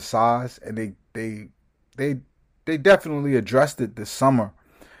need for size, and they definitely addressed it this summer,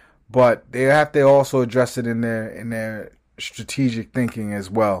 but they have to also address it in their strategic thinking as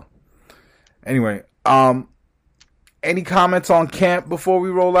well. Anyway, any comments on camp before we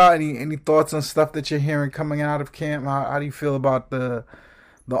roll out? Any thoughts on stuff that you're hearing coming out of camp? How do you feel about the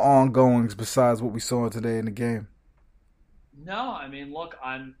ongoings besides what we saw today in the game? No, I mean, look,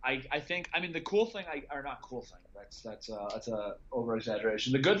 I think, I mean, the cool thing, or not cool thing, that's a over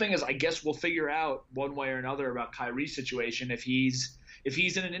exaggeration. The good thing is, I guess we'll figure out one way or another about Kyrie's situation. If he's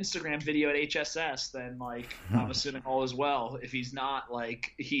in an Instagram video at HSS, then like I'm assuming all is well. If he's not,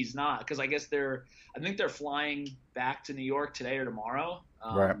 like he's not, because I think they're flying back to New York today or tomorrow.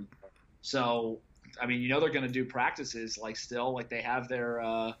 Right. So, I mean, they're going to do practices like still, like they have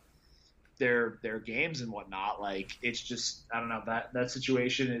their games and whatnot. Like it's just, I don't know, that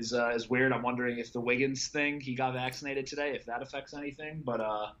situation is weird. I'm wondering if the Wiggins thing, he got vaccinated today, if that affects anything. But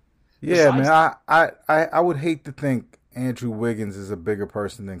yeah, man, I would hate to think Andrew Wiggins is a bigger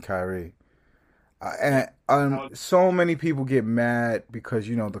person than Kyrie. And so many people get mad because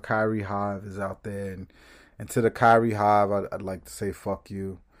the Kyrie hive is out there, and to the Kyrie hive, I'd like to say fuck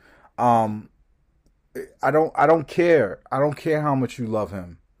you. I don't care. I don't care how much you love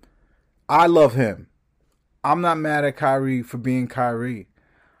him. I love him. I'm not mad at Kyrie for being Kyrie.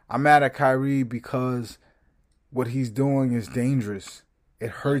 I'm mad at Kyrie because what he's doing is dangerous. It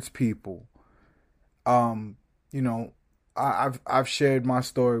hurts people. I've shared my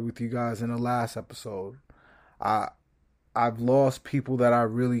story with you guys in the last episode. I've lost people that I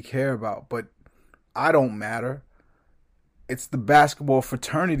really care about, but I don't matter. It's the basketball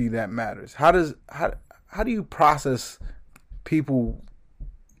fraternity that matters. How do you process people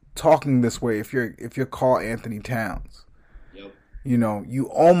talking this way if you're Karl Anthony Towns? Yep. You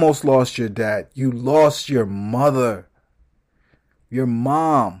almost lost your dad. You lost your mother, your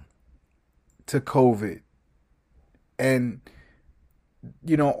mom to COVID. And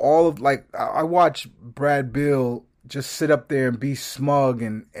all of, like, I watch Brad Beal just sit up there and be smug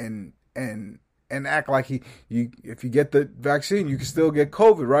and act like if you get the vaccine, you can still get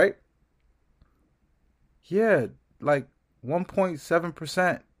COVID, right? Yeah, like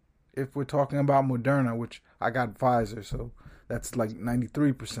 1.7%. If we're talking about Moderna, which I got Pfizer, so that's like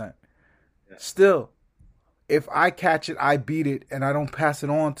 93%. Yeah. Still, if I catch it, I beat it, and I don't pass it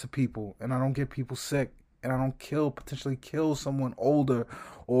on to people, and I don't get people sick, and I don't potentially kill someone older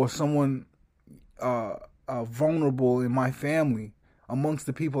or someone vulnerable in my family amongst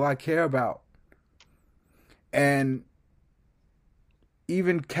the people I care about. And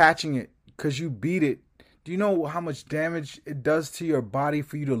even catching it because you beat it, do you know how much damage it does to your body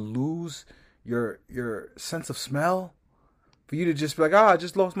for you to lose your sense of smell? For you to just be like, I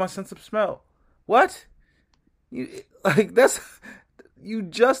just lost my sense of smell. What? You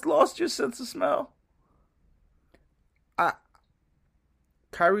just lost your sense of smell?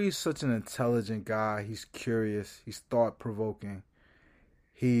 Kyrie's such an intelligent guy. He's curious. He's thought-provoking.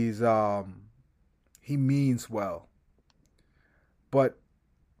 He means well. But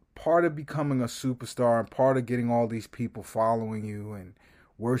part of becoming a superstar and part of getting all these people following you and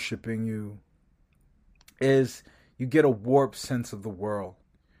worshiping you is you get a warped sense of the world.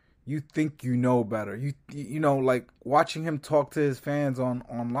 You think you know better. You know, like watching him talk to his fans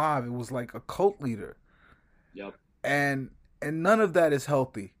on live, it was like a cult leader. Yep. And none of that is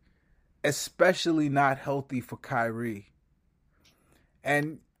healthy, especially not healthy for Kyrie.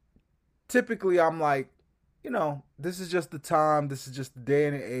 And typically I'm like, this is just the time. This is just the day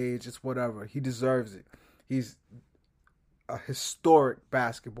and the age. It's whatever. He deserves it. He's a historic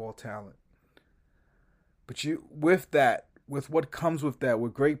basketball talent. But with what comes with that,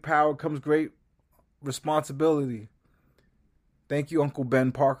 with great power comes great responsibility. Thank you, Uncle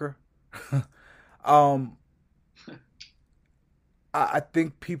Ben Parker. I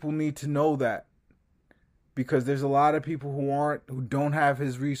think people need to know that, because there's a lot of people who don't have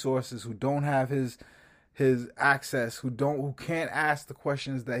his resources, who don't have his access, who can't ask the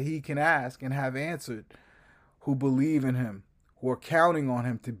questions that he can ask and have answered, who believe in him, who are counting on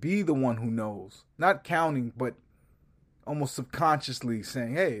him to be the one who knows. Not counting, but almost subconsciously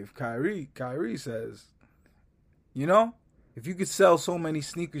saying, hey, if Kyrie says, if you could sell so many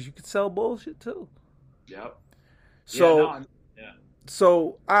sneakers, you could sell bullshit too. Yep. So,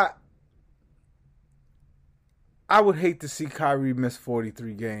 So I would hate to see Kyrie miss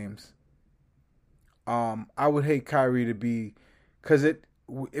 43 games. I would hate Kyrie to be, because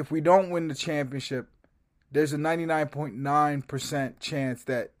if we don't win the championship, there's a 99.9% chance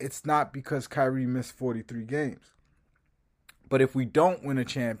that it's not because Kyrie missed 43 games. But if we don't win a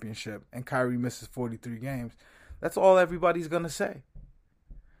championship and Kyrie misses 43 games, that's all everybody's going to say.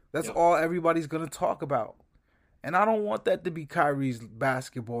 That's all everybody's going to talk about. And I don't want that to be Kyrie's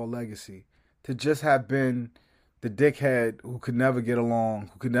basketball legacy, to just have been the dickhead who could never get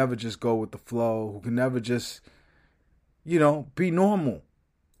along, who could never just go with the flow, who could never just, be normal.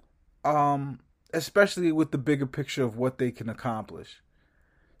 Especially with the bigger picture of what they can accomplish.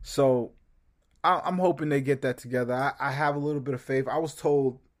 So I'm hoping they get that together. I have a little bit of faith. I was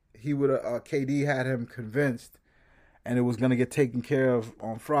told he would KD had him convinced, and it was going to get taken care of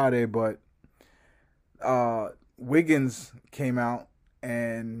on Friday, but Wiggins came out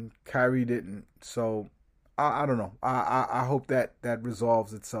and Kyrie didn't. So I don't know. I hope that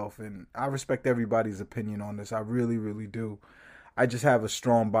resolves itself, and I respect everybody's opinion on this. I really, really do. I just have a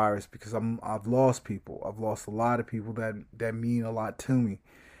strong bias because I've lost people. I've lost a lot of people that mean a lot to me.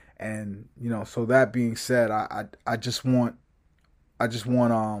 And, so that being said, I just want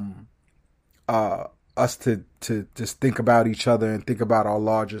us to just think about each other and think about our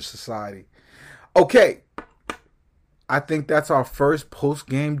larger society. Okay. I think that's our first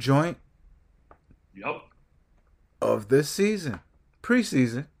post-game joint. Yep. Of this season.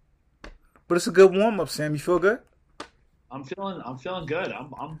 Preseason. But it's a good warm-up, Sam. You feel good? I'm feeling good.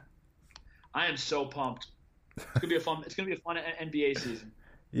 I am so pumped. It's gonna be a fun NBA season.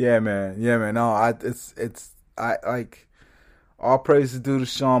 Yeah, man. No, it's all praise is due to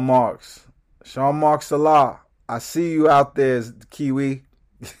Sean Marks. Sean Marks Salah. I see you out there, Kiwi.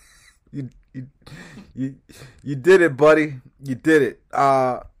 you did it, buddy. You did it.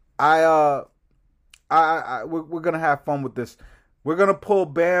 We're gonna have fun with this. We're gonna pull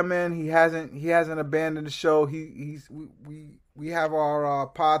Bam in. He hasn't abandoned the show. We have our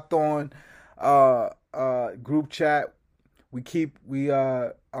Podthorn group chat. We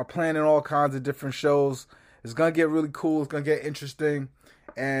are planning all kinds of different shows. It's gonna get really cool. It's gonna get interesting,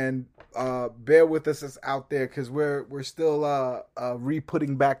 and bear with us out there because we're still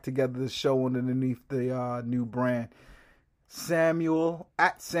re-putting back together the show underneath the new brand. Samuel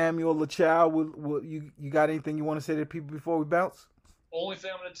Lachow, will you got anything you want to say to people before we bounce? Only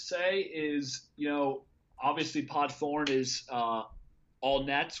thing I'm going to say is, obviously Podthorn is all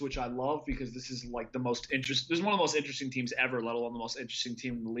Nets, which I love because this is like this is one of the most interesting teams ever, let alone the most interesting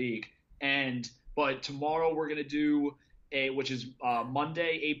team in the league. But tomorrow we're going to do which is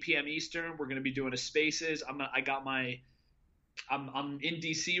Monday, 8 p.m. Eastern. We're going to be doing a Spaces. I'm in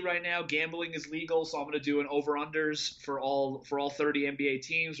DC right now. Gambling is legal, so I'm going to do an over/unders for all 30 NBA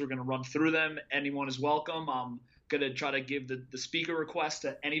teams. We're going to run through them. Anyone is welcome. I'm going to try to give the speaker request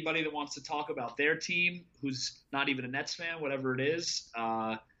to anybody that wants to talk about their team who's not even a Nets fan, whatever it is.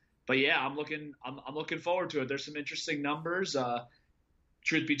 But yeah, I'm looking forward to it. There's some interesting numbers.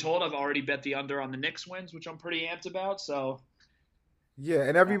 Truth be told, I've already bet the under on the Knicks wins, which I'm pretty amped about. So yeah,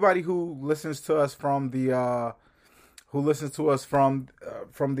 and everybody who listens to us from the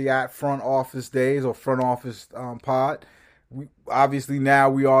at front office days or front office pod, obviously now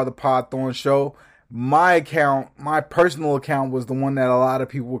we are the Podthorn Show. My personal account was the one that a lot of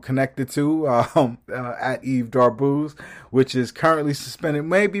people were connected to, at Yves Darbouz, which is currently suspended,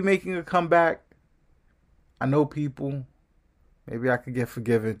 maybe making a comeback. I know people. Maybe I could get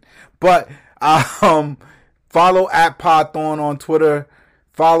forgiven. But follow at Podthorn on Twitter.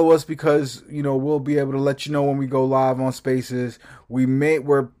 Follow us because, we'll be able to let you know when we go live on Spaces.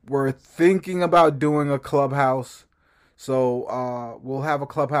 We're thinking about doing a Clubhouse. So we'll have a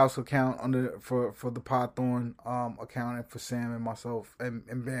Clubhouse account for the Podthorn account and for Sam and myself and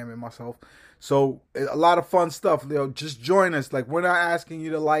Bam and myself. So a lot of fun stuff. Just join us. Like, we're not asking you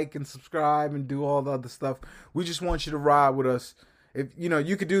to like and subscribe and do all the other stuff. We just want you to ride with us. If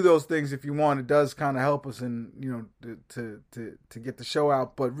you could do those things if you want. It does kind of help us and to get the show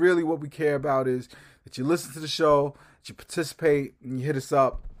out. But really, what we care about is that you listen to the show, that you participate, and you hit us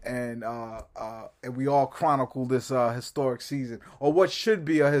up. And we all chronicle this historic season, or what should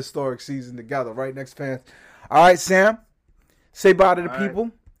be a historic season together, right, Knicks fans? All right, Sam, say bye to the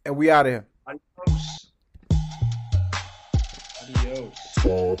people, and we out of here. Adios.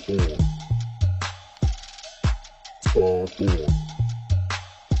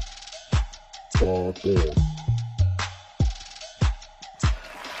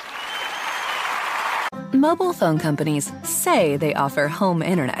 Mobile phone companies say they offer home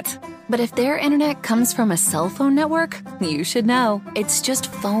internet. But if their internet comes from a cell phone network, you should know. It's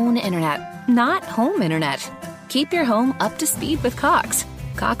just phone internet, not home internet. Keep your home up to speed with Cox.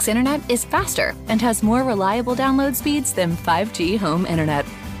 Cox internet is faster and has more reliable download speeds than 5G home internet.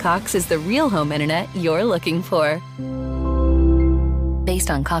 Cox is the real home internet you're looking for.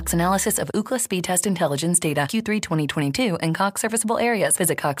 Based on Cox analysis of Ookla speed test intelligence data Q3 2022 and Cox serviceable areas,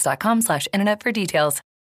 visit cox.com/internet for details.